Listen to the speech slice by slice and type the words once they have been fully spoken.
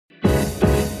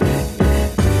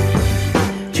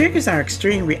Triggers are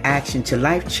extreme reaction to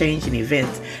life-changing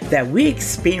events that we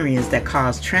experience that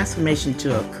cause transformation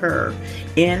to occur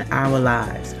in our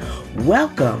lives.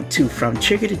 Welcome to From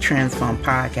Trigger to Transform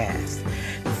podcast.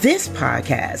 This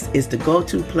podcast is the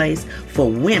go-to place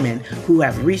for women who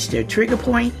have reached their trigger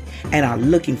point and are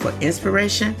looking for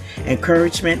inspiration,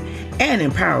 encouragement, and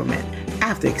empowerment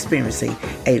after experiencing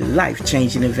a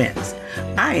life-changing event.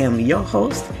 I am your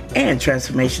host and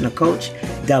transformational coach,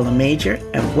 Della Major,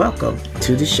 and welcome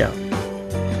to the show.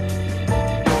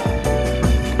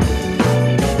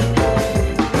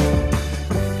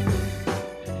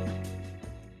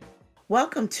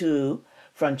 Welcome to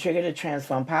From Trigger to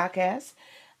Transform podcast.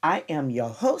 I am your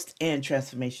host and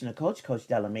transformational coach, Coach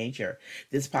Della Major.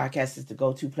 This podcast is the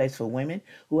go-to place for women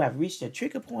who have reached their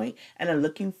trigger point and are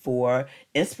looking for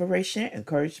inspiration,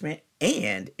 encouragement,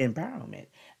 and empowerment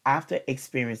after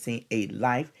experiencing a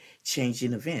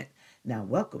life-changing event. Now,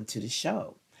 welcome to the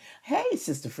show. Hey,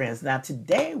 sister friends. Now,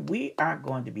 today we are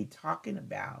going to be talking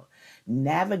about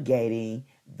navigating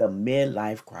the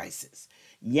midlife crisis.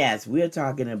 Yes, we're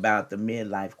talking about the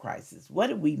midlife crisis. What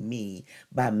do we mean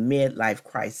by midlife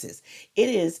crisis? It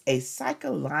is a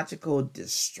psychological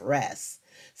distress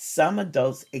some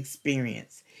adults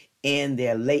experience in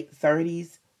their late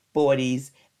 30s,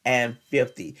 40s, and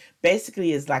 50.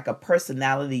 Basically, it's like a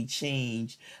personality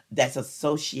change that's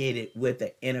associated with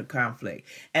the inner conflict.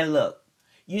 And look,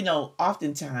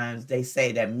 oftentimes they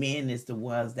say that men is the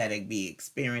ones that be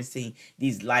experiencing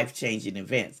these life-changing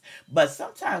events. But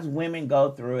sometimes women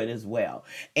go through it as well.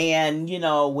 And,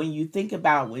 when you think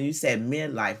about, when you said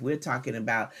midlife, we're talking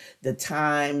about the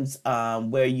times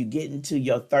where you get into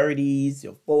your 30s,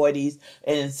 your 40s,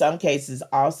 and in some cases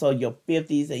also your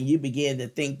 50s, and you begin to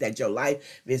think that your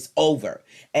life is over.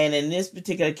 And in this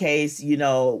particular case,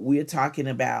 we're talking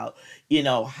about,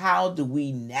 how do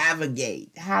we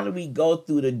navigate? How do we go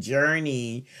through the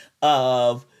journey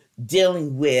of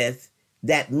dealing with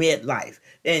that midlife?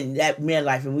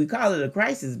 And we call it a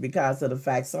crisis because of the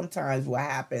fact sometimes what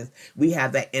happens, we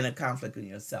have that inner conflict in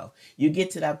yourself. You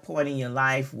get to that point in your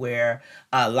life where,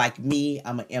 like me,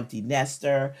 I'm an empty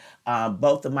nester.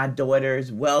 Both of my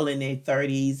daughters well in their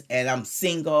 30s, and I'm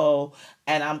single.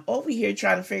 And I'm over here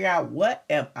trying to figure out, what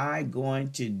am I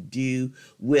going to do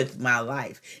with my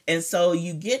life? And so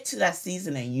you get to that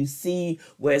season and you see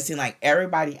where it seems like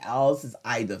everybody else is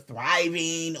either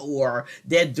thriving or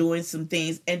they're doing some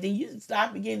things. And then you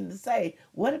start beginning to say,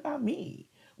 what about me?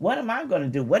 What am I going to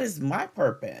do? What is my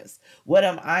purpose? What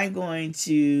am I going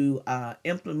to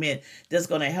implement that's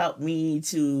going to help me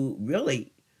to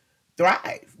really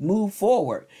thrive, move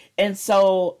forward? And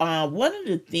so one of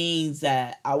the things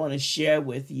that I want to share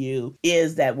with you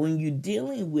is that when you're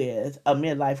dealing with a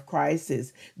midlife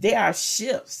crisis, there are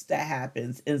shifts that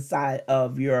happens inside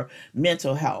of your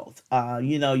mental health.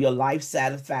 Your life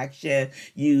satisfaction,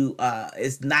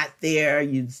 it's not there.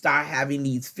 You start having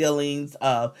these feelings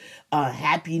of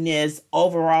happiness.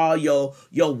 Overall, your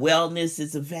wellness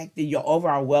is affected. Your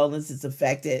overall wellness is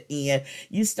affected. And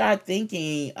you start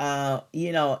thinking,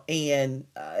 and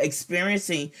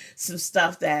experiencing some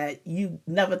stuff that you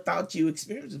never thought you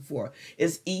experienced before.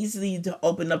 It's easy to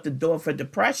open up the door for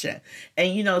depression.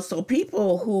 And, so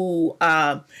people who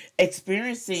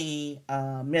experiencing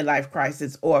midlife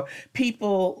crisis, or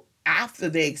people after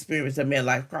they experience a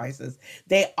midlife crisis,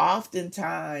 they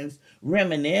oftentimes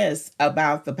reminisce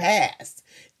about the past.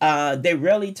 They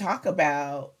really talk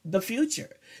about the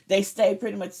future. They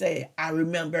pretty much say, I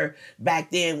remember back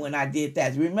then when I did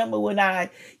that. Remember when I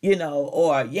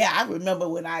remember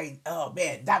when oh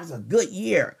man, that was a good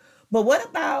year. But what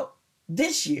about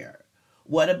this year?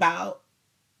 What about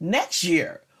next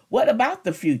year? What about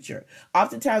the future?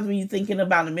 Oftentimes when you're thinking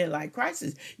about a midlife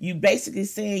crisis, you basically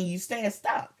saying you stand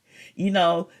stuck.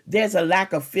 There's a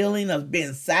lack of feeling of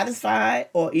being satisfied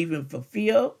or even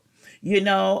fulfilled.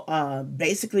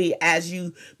 Basically, as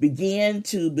you begin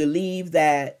to believe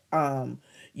that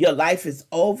your life is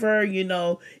over,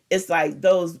 it's like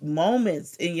those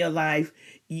moments in your life,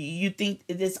 you think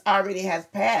this already has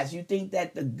passed. You think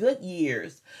that the good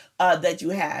years that you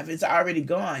have is already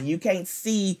gone. You can't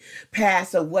see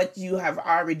past of what you have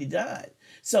already done.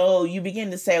 So you begin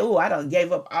to say, oh, I done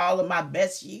gave up all of my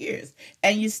best years.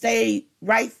 And you stay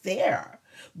right there.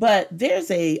 But there's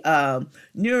a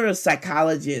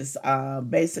neuropsychologist,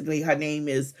 basically her name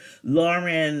is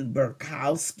Lauren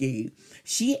Burkowski.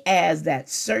 She adds that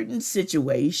certain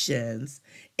situations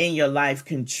in your life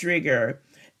can trigger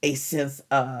a sense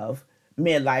of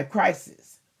midlife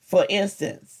crisis. For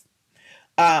instance,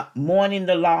 mourning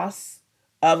the loss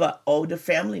of an older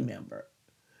family member.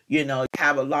 You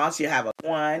have a loss, you have a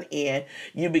one, and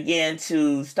you begin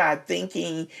to start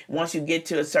thinking once you get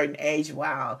to a certain age,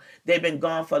 wow, they've been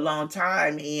gone for a long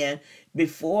time. And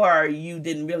before you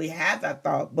didn't really have that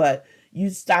thought, but you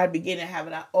start beginning to have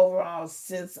an overall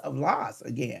sense of loss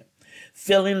again.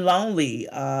 Feeling lonely,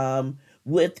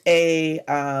 with a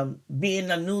being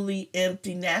a newly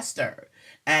empty nester.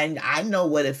 And I know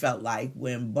what it felt like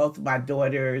when both of my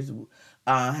daughters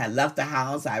had left the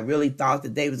house. I really thought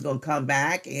that they was going to come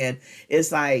back. And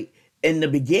it's like, in the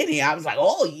beginning, I was like,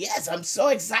 oh, yes, I'm so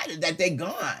excited that they're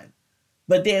gone.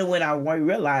 But then when I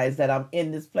realized that I'm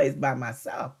in this place by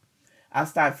myself, I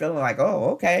start feeling like,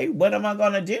 oh, okay, what am I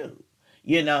going to do?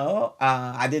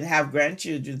 I didn't have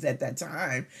grandchildren at that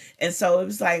time. And so it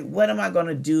was like, what am I going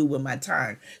to do with my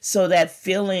time? So that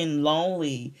feeling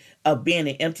lonely of being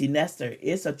an empty nester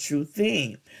is a true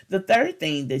thing. The third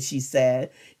thing that she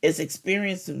said is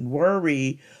experiencing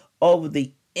worry over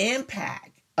the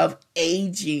impact of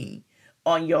aging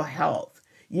on your health.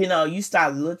 You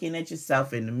start looking at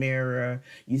yourself in the mirror.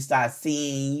 You start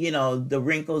seeing, the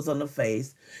wrinkles on the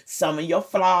face, some of your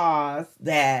flaws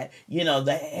that,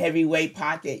 the heavyweight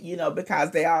pocket,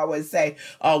 because they always say,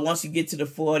 oh, once you get to the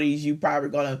 40s, you probably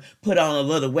going to put on a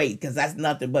little weight because that's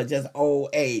nothing but just old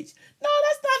age. No,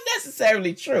 that's not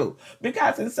necessarily true,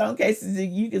 because in some cases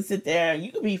you can sit there and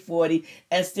you can be 40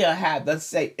 and still have the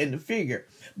shape in the figure.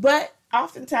 But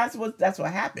oftentimes that's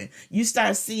what happened. You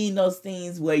start seeing those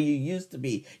things where you used to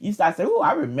be. You start saying, oh,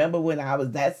 I remember when I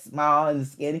was that small and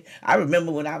skinny. I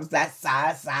remember when I was that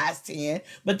size 10.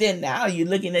 But then now you're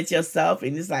looking at yourself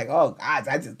and it's like, oh, gosh,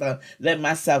 I just don't let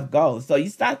myself go. So you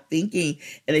start thinking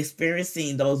and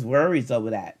experiencing those worries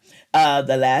over that.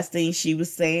 The last thing she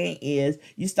was saying is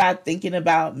you start thinking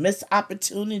about missed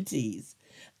opportunities.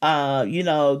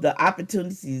 The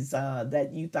opportunities that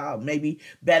you thought, maybe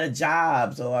better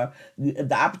jobs, or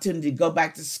the opportunity to go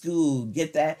back to school,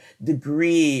 get that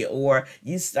degree, or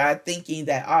you start thinking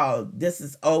that, oh, this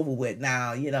is over with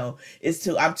now,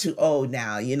 I'm too old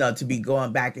now, to be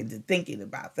going back into thinking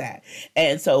about that.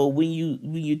 And so when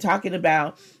you're talking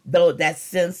about though that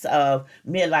sense of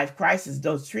midlife crisis,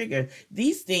 those triggers,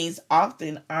 these things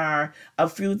often are a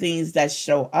few things that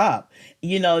show up.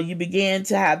 You begin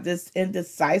to have this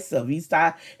indecisive. You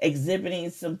start exhibiting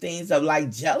some things of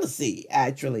like jealousy,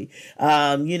 actually,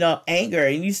 anger,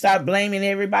 and you start blaming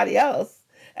everybody else,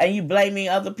 and you blaming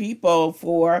other people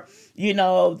for,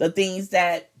 the things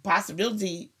that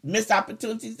missed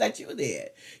opportunities that you did.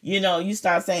 You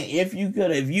start saying, if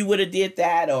you would have did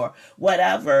that or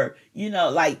whatever,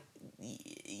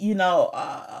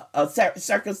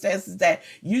 circumstances that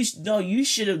you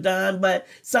should have done, but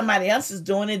somebody else is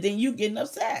doing it, then you getting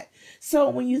upset. So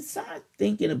when you start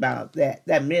thinking about that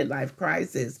midlife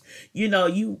crisis, you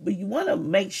want to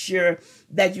make sure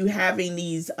that you're having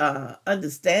these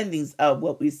understandings of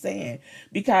what we're saying,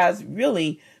 because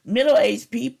really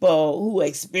middle-aged people who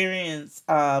experience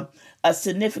a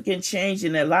significant change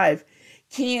in their life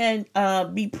can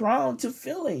be prone to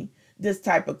feeling this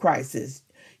type of crisis.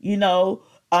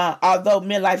 Although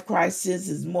midlife crisis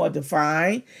is more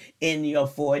defined in your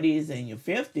 40s and your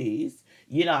 50s,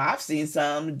 I've seen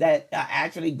some that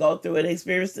actually go through and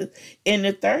experience it in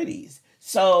the 30s.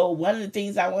 So one of the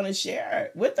things I want to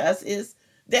share with us is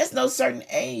there's no certain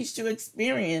age to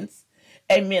experience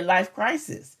a midlife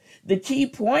crisis. The key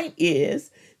point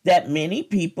is that many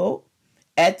people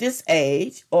at this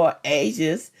age or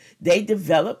ages, they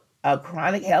develop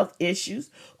chronic health issues,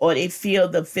 or they feel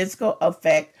the physical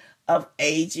effect of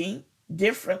aging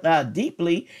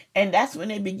deeply, and that's when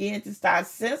they begin to start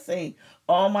sensing,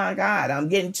 oh my God, I'm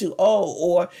getting too old,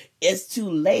 or it's too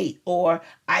late, or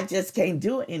I just can't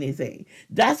do anything.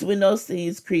 That's when those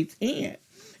things creep in.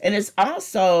 And it's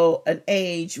also an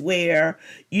age where,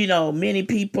 many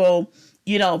people,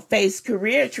 face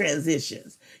career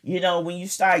transitions. When you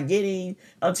start getting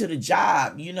onto the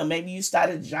job, maybe you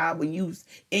started a job when you was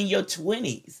in your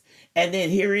 20s. And then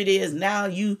here it is now,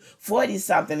 you 40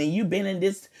 something, and you've been in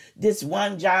this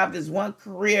one job, this one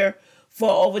career for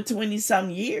over 20 some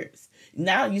years.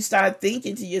 Now you start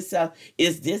thinking to yourself,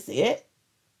 is this it?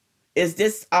 Is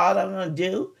this all I'm going to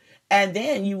do? And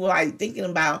then you like thinking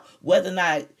about whether or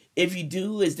not, if you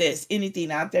do, is there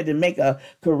anything out there to make a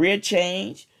career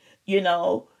change?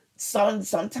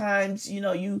 Sometimes,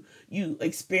 you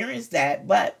experience that.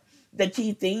 But the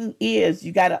key thing is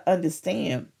you got to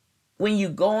understand, when you're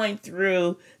going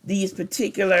through these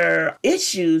particular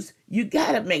issues, you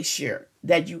got to make sure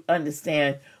that you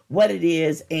understand what it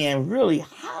is and really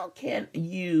how can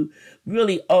you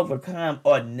really overcome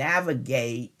or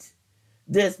navigate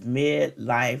this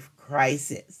midlife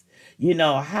crisis.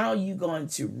 How are you going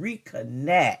to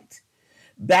reconnect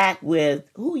back with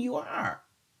who you are,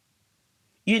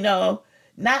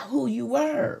 not who you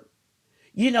were.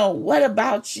 What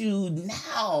about you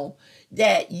now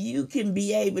that you can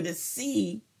be able to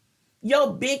see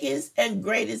your biggest and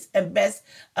greatest and best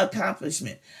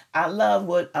accomplishment? I love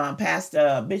what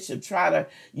Pastor Bishop Trotter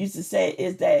used to say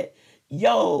is that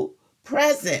your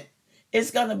present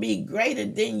is going to be greater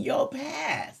than your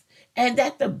past, and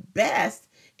that the best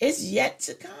is yet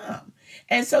to come.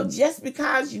 And so just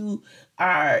because you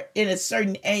are in a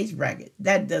certain age bracket,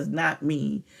 that does not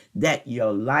mean that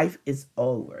your life is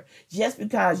over. Just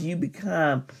because you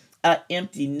become an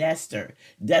empty nester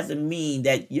doesn't mean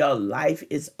that your life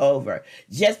is over.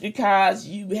 Just because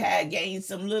you had gained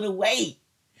some little weight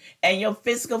and your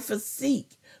physical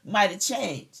physique might have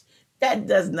changed, that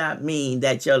does not mean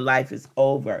that your life is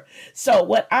over. So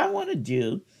what I want to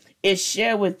do is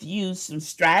share with you some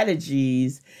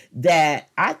strategies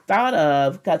that I thought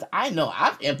of, because I know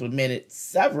I've implemented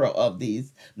several of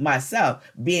these myself,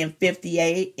 being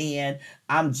 58, and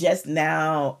I'm just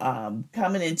now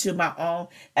coming into my own.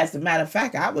 As a matter of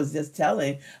fact, I was just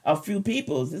telling a few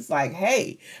people, it's like,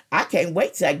 hey, I can't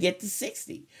wait till I get to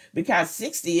 60, because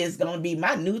 60 is going to be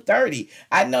my new 30.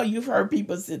 I know you've heard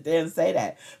people sit there and say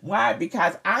that. Why?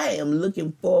 Because I am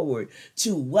looking forward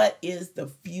to what is the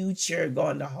future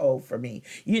going to hold for me.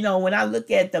 When I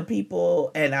look at the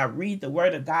people and I read the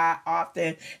Word of God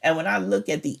often, and when I look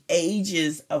at the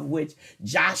ages of which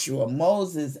Joshua,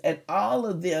 Moses, and all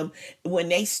of them, when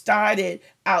they started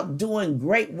out doing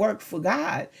great work for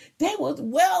God, they was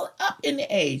well up in the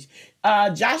age.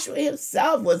 Joshua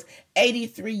himself was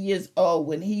 83 years old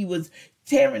when he was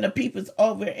tearing the peoples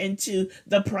over into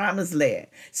the promised land.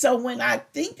 So when I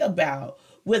think about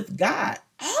with God,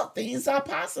 all things are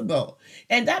possible.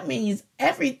 And that means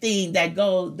everything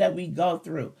that we go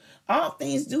through, all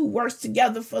things do work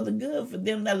together for the good for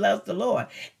them that love the Lord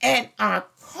and are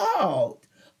called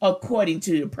according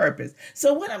to your purpose.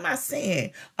 So what am I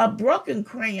saying? A broken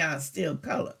crayon still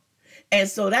color. And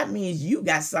so that means you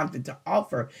got something to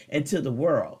offer into the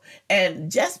world. And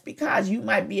just because you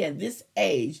might be at this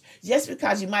age, just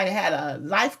because you might have had a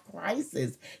life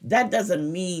crisis, that doesn't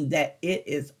mean that it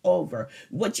is over.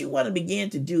 What you want to begin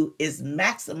to do is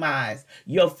maximize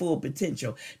your full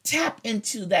potential. Tap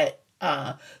into that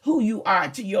who you are,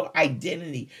 to your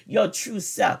identity, your true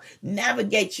self.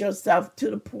 Navigate yourself to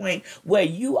the point where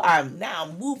you are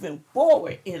now moving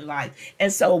forward in life.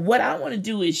 And so what I want to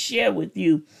do is share with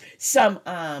you some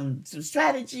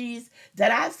strategies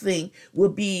that I think will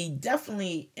be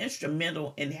definitely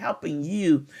instrumental in helping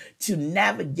you to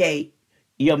navigate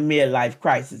your midlife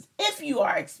crisis if you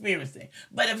are experiencing.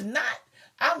 But if not,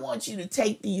 I want you to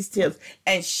take these tips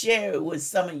and share it with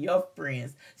some of your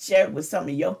friends, share it with some of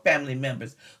your family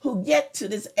members who get to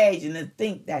this age and they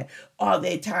think that all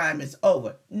their time is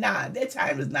over. Nah, their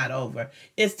time is not over.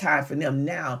 It's time for them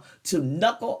now to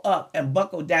knuckle up and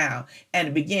buckle down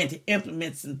and begin to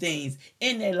implement some things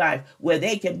in their life where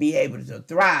they can be able to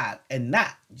thrive and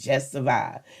not just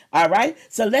survive. All right,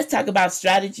 so let's talk about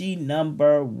strategy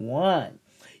number 1.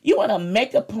 You want to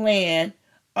make a plan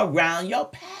around your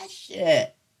passion.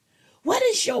 What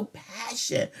is your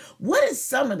passion? What is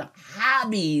some of the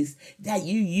hobbies that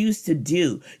you used to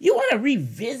do? You want to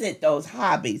revisit those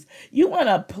hobbies. You want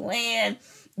to plan,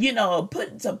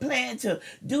 plan to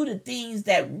do the things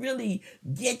that really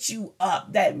get you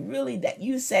up, that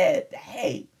you said,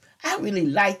 hey, I really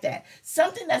like that.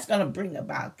 Something that's going to bring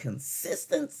about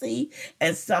consistency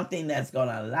and something that's going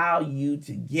to allow you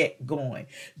to get going.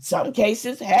 Some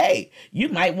cases, hey, you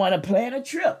might want to plan a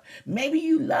trip. Maybe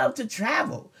you love to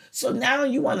travel. So now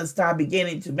you want to start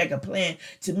beginning to make a plan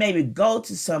to maybe go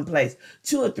to someplace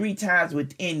 2 or 3 times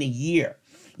within the year.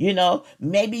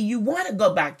 Maybe you want to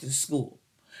go back to school.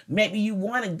 Maybe you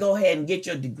want to go ahead and get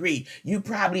your degree. You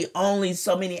probably only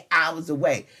so many hours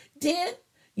away. Then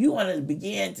you want to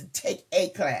begin to take a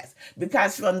class,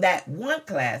 because from that one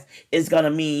class is going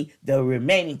to mean the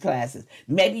remaining classes.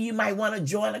 Maybe you might want to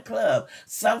join a club,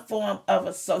 some form of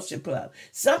a social club,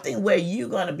 something where you're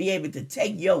going to be able to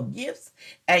take your gifts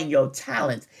and your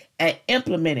talents and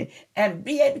implement it and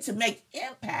be able to make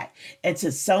impact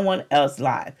into someone else's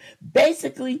life.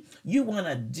 Basically, you want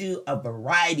to do a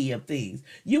variety of things.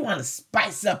 You want to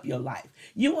spice up your life.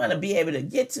 You want to be able to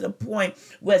get to the point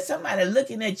where somebody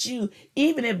looking at you,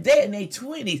 even if they're in their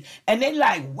 20s, and they're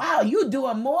like, wow, you're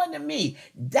doing more than me.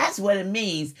 That's what it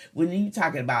means when you're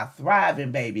talking about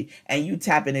thriving, baby, and you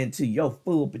tapping into your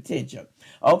full potential.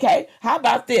 Okay, how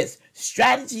about this?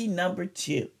 Strategy number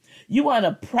 2. You want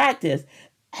to practice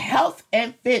health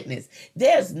and fitness.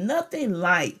 There's nothing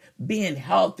like being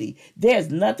healthy.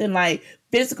 There's nothing like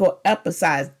physical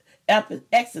exercise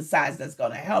exercise that's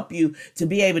going to help you to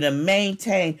be able to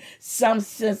maintain some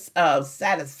sense of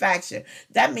satisfaction.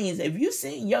 That means if you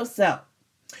see yourself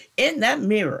in that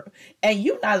mirror and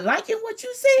you're not liking what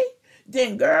you see,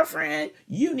 then girlfriend,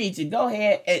 you need to go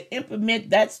ahead and implement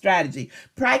that strategy.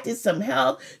 Practice some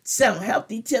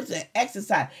healthy tips and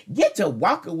exercise. Get to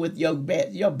walking with your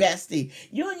bestie.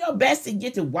 You and your bestie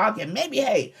get to walking. Maybe,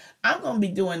 hey, I'm going to be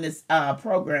doing this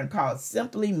program called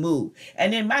Simply Move.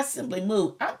 And in my Simply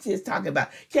Move, I'm just talking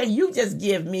about, can you just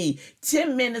give me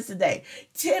 10 minutes a day?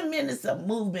 10 minutes of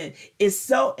movement is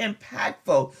so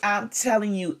impactful. I'm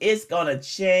telling you, it's going to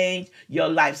change your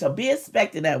life. So be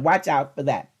expecting that. Watch out for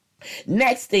that.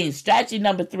 Next thing, strategy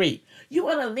number 3, you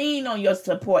want to lean on your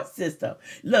support system.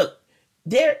 Look,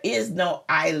 there is no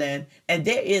island and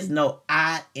there is no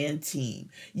I in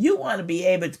team. You want to be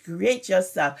able to create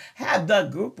yourself, have the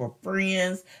group of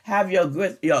friends, have your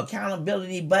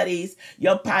accountability buddies,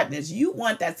 your partners. You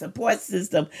want that support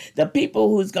system, the people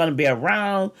who's going to be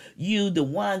around you, the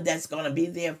one that's going to be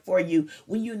there for you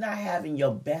when you're not having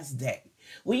your best day.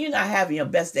 When you're not having your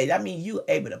best day, that means you're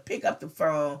able to pick up the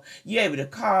phone, you're able to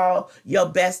call your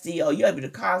bestie, or you're able to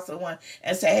call someone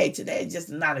and say, hey, today is just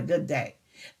not a good day.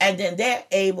 And then they're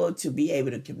able to be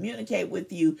able to communicate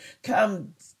with you,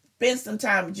 come spend some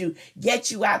time with you,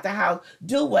 get you out the house,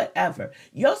 do whatever.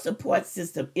 Your support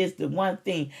system is the one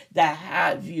thing that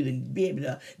helps you to be able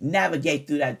to navigate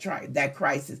through that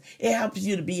crisis. It helps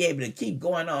you to be able to keep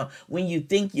going on when you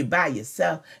think you're by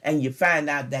yourself and you find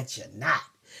out that you're not.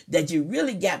 That you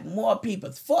really got more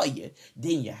people for you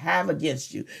than you have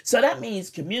against you. So that means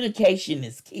communication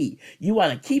is key. You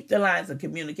want to keep the lines of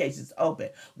communications open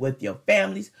with your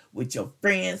families, with your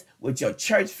friends, with your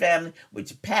church family,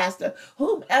 with your pastor,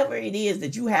 whomever it is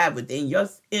that you have within your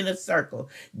inner circle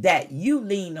that you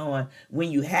lean on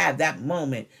when you have that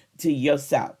moment to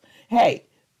yourself. Hey,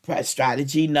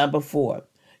 strategy number 4.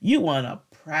 You want to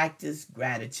practice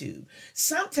gratitude.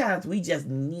 Sometimes we just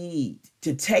need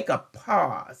to take a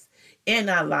pause in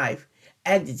our life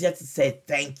and just to say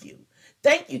thank you.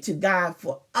 Thank you to God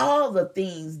for all the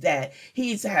things that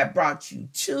He's have brought you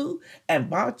to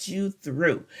and brought you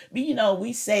through. You know,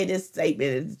 we say this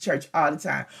statement in the church all the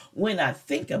time. When I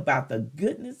think about the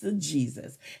goodness of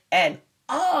Jesus and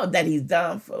all that He's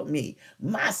done for me,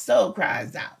 my soul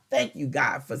cries out, thank you,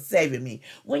 God, for saving me.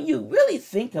 When you really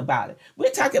think about it,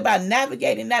 we're talking about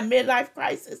navigating that midlife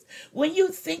crisis. When you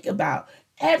think about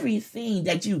everything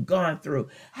that you've gone through,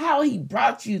 how He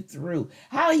brought you through,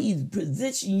 how He's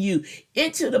positioned you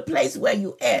into the place where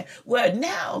you at, where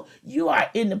now you are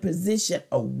in the position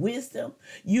of wisdom.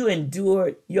 You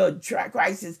endured your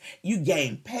crisis. You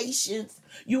gained patience.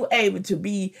 You're able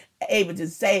to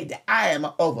say that I am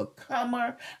an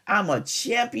overcomer. I'm a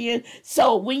champion.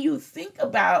 So when you think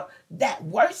about that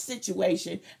worst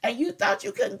situation and you thought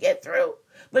you couldn't get through,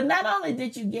 but not only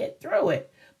did you get through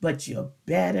it, but you're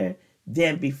better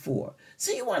than before.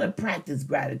 So you want to practice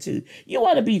gratitude. You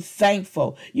want to be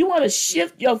thankful. You want to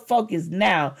shift your focus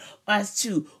now as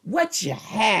to what you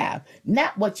have,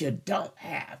 not what you don't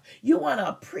have. You want to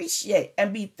appreciate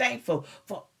and be thankful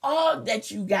for all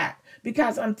that you got,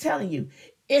 because I'm telling you,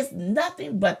 it's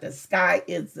nothing but the sky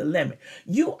is the limit.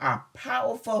 You are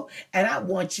powerful, and I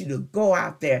want you to go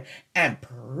out there and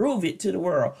prove it to the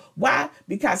world. Why?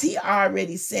 Because He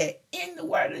already said in the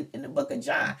word in the book of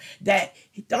John that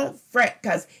don't fret,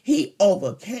 because He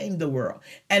overcame the world.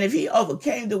 And if He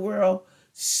overcame the world,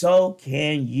 so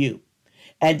can you.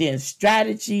 And then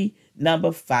strategy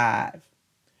number 5.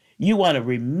 You want to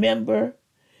remember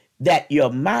that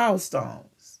your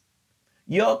milestones,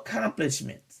 your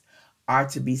accomplishments are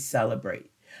to be celebrated.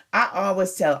 I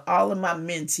always tell all of my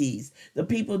mentees, the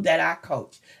people that I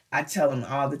coach, I tell them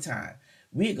all the time,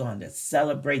 we're going to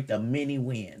celebrate the many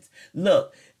wins.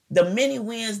 Look, the many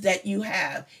wins that you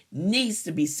have needs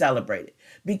to be celebrated,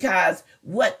 because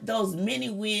what those many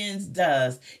wins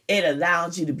does, it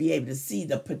allows you to be able to see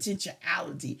the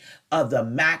potentiality of the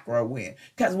macro win.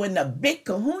 Because when the big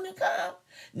kahuna comes,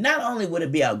 not only would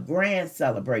it be a grand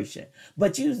celebration,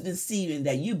 but you're deceiving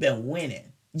that you've been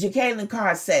winning. Jacqueline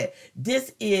Carr said,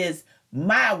 this is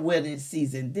my winning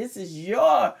season. This is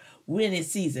your winning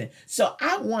season. So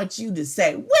I want you to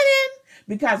say winning,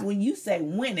 because when you say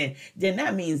winning, then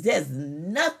that means there's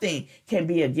nothing can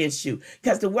be against you.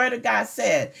 Because the word of God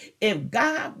said, if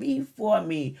God be for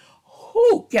me,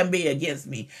 who can be against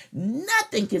me?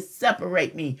 Nothing can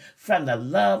separate me from the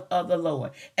love of the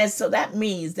Lord. And so that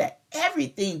means that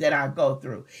everything that I go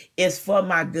through is for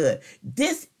my good.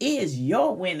 This is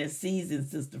your winning season,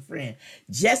 sister friend.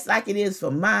 Just like it is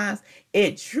for mine,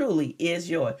 it truly is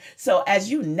yours. So as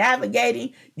you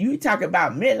navigating, you talk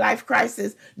about midlife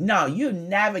crisis. No, you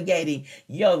navigating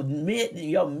your mid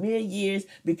years,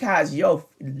 because your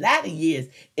latter years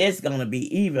is gonna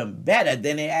be even better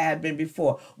than it had been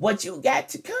before. What you got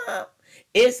to come,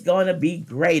 it's going to be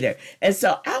greater. And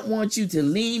so I want you to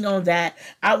lean on that.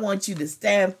 I want you to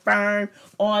stand firm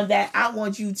on that. I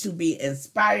want you to be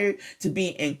inspired, to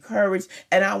be encouraged,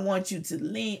 and I want you to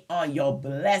lean on your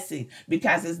blessing,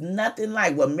 because it's nothing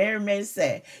like what Mary May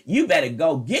said. You better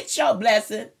go get your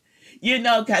blessing.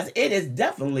 Because it is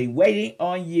definitely waiting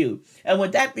on you. And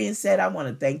with that being said, I want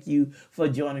to thank you for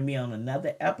joining me on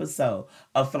another episode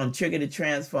of From Trigger to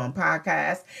Transform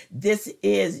podcast. This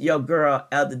is your girl,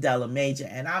 Elder Della Major,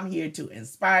 and I'm here to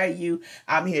inspire you.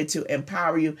 I'm here to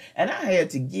empower you, and I'm here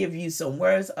to give you some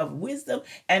words of wisdom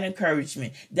and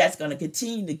encouragement that's going to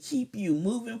continue to keep you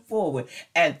moving forward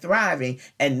and thriving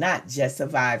and not just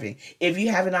surviving. If you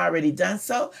haven't already done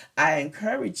so, I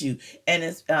encourage you and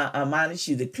admonish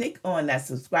you to click on that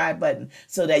subscribe button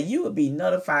so that you will be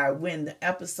notified when the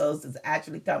episodes is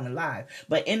actually coming live.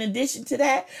 But in addition to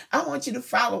that, I want you to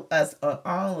follow us on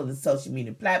all of the social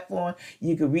media platforms.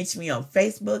 You can reach me on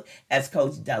Facebook as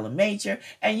Coach Della Major,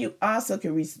 and you also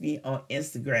can reach me on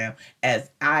Instagram as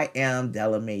I am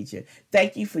Della Major.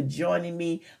 Thank you for joining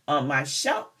me on my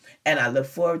show, and I look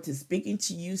forward to speaking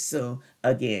to you soon.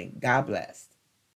 Again, God bless.